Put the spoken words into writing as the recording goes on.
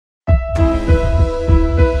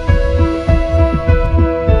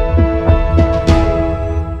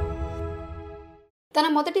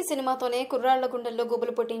మొదటి సినిమాతోనే కుర్రాళ్ల గుండెల్లో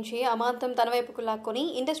గుబులు పుట్టించి అమాంతం తన వైపుకు లాక్కొని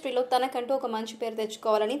ఇండస్ట్రీలో తనకంటూ ఒక మంచి పేరు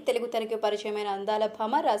తెచ్చుకోవాలని తెలుగు తెరకి పరిచయమైన అందాల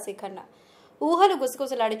భామ రాశి ఖన్నా ఊహలు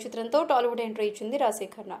గుసగుసలాడే చిత్రంతో టాలీవుడ్ ఎంట్రీ ఇచ్చింది రాశి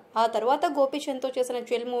ఖన్నా. ఆ తర్వాత గోపీచంద్తో చేసిన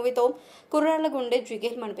చిల్ మూవీతో కుర్రాళ్ల గుండె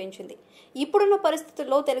జిగేల్మనిపించింది. ఇప్పుడున్న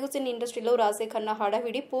పరిస్థితుల్లో తెలుగు సినీ ఇండస్ట్రీలో రాశి ఖన్నా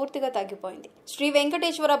హడావిడి పూర్తిగా తగ్గిపోయింది. శ్రీ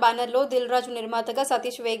వెంకటేశ్వర బ్యానర్లో దిల్ రాజు నిర్మాతగా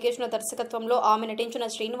సతీష్ వేగేష్ణ దర్శకత్వంలో ఆమె నటించిన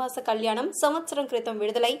శ్రీనివాస కళ్యాణం సంవత్సరం క్రితం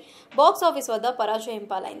విడుదలై బాక్సాఫీస్ వద్ద పరాజయం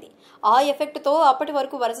పాలైంది. ఆ ఎఫెక్ట్తో అప్పటి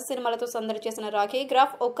వరకు వరుస సినిమాలతో సందడి చేసిన రాఖీ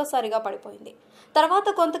గ్రాఫ్ ఒక్కసారిగా పడిపోయింది. తర్వాత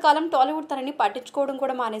కొంతకాలం టాలీవుడ్ తనని పట్టించుకోవడం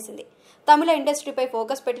కూడా మానేసింది. తమిళ ఇండస్ట్రీపై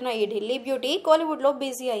ఫోకస్ పెట్టిన ఈ ఢిల్లీ బ్యూటీ కోలీవుడ్ లో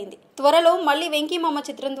బిజీ అయింది. త్వరలో మళ్లీ వెంకీ మామ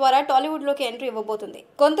చిత్రం ద్వారా టాలీవుడ్ లోకి ఎంట్రీ ఇవ్వబోతుంది.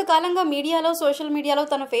 కొంతకాలంగా మీడియాలో సోషల్ మీడియాలో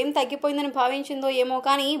తన ఫేమ్ తగ్గిపోయిందని భావించిందో ఏమో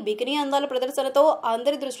కానీ బికినీ అందాల ప్రదర్శనతో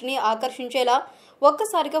అందరి దృష్టిని ఆకర్షించేలా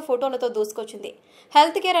ఒక్కసారిగా ఫోటోలతో దూసుకొచ్చింది.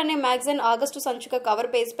 హెల్త్ కేర్ అనే మ్యాగజైన్ ఆగస్టు సంచిక కవర్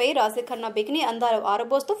పేజ్ పై రాశి ఖన్నా బికినీ అందాలు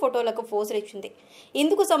ఆరబోస్తూ ఫోటోలకు పోజులు ఇచ్చింది.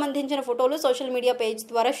 ఇందుకు సంబంధించిన ఫోటోలు సోషల్ మీడియా పేజ్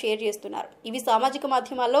ద్వారా షేర్ చేస్తున్నారు. ఇవి సామాజిక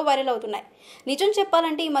మాధ్యమాల్లో వైరల్ అవుతున్నాయి. నిజం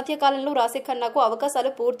చెప్పాలంటే ఈ మధ్య కాలంలో రాశి ఖన్నాకు అవకాశాలు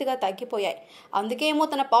పూర్తిగా తగ్గిపోయాయి. అందుకేమో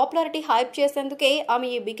తన పాపులారిటీ హైప్ చేసేందుకే ఆమె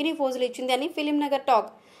ఈ బికినీ పోజులు ఇచ్చింది అని ఫిలిం నగర్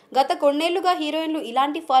టాక్. గత కొన్నేళ్లుగా హీరోయిన్లు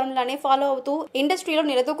ఇలాంటి ఫార్ములానే ఫాలో అవుతూ ఇండస్ట్రీలో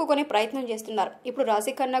నిలదొక్కునే ప్రయత్నం చేస్తున్నారు. ఇప్పుడు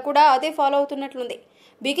రాశి ఖన్నా కూడా అదే ఫాలో అవుతున్నట్లుంది.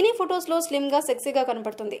 బికినీ ఫొటోస్ లో స్లిమ్ గా సెక్సీగా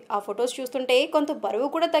కనబడుతుంది. ఆ ఫొటోస్ చూస్తుంటే కొంత బరువు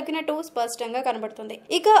కూడా తగ్గినట్టు స్పష్టంగా కనబడుతుంది.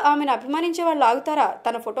 ఇక ఆమెను అభిమానించే వాళ్ళు ఆగుతారా?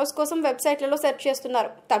 తన ఫొటోస్ కోసం వెబ్సైట్లలో సెర్చ్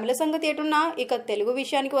చేస్తున్నారు. తమిళ సంగతి ఏటున్నా ఇక తెలుగు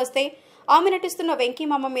విషయానికి వస్తే ఆమె నటిస్తున్న వెంకీ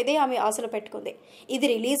మామ మీదే ఆమె ఆశలు పెట్టుకుంది. ఇది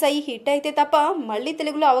రిలీజ్ అయ్యి హిట్ అయితే తప్ప మళ్లీ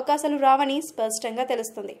తెలుగులో అవకాశాలు రావని స్పష్టంగా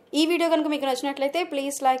తెలుస్తుంది. ఈ వీడియో కనుక మీకు నచ్చినట్లయితే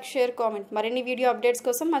ప్లీజ్ లైక్, షేర్, కామెంట్. మరిన్ని వీడియో అప్డేట్స్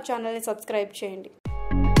కోసం మా ఛానల్ ని సబ్స్క్రైబ్ చేయండి.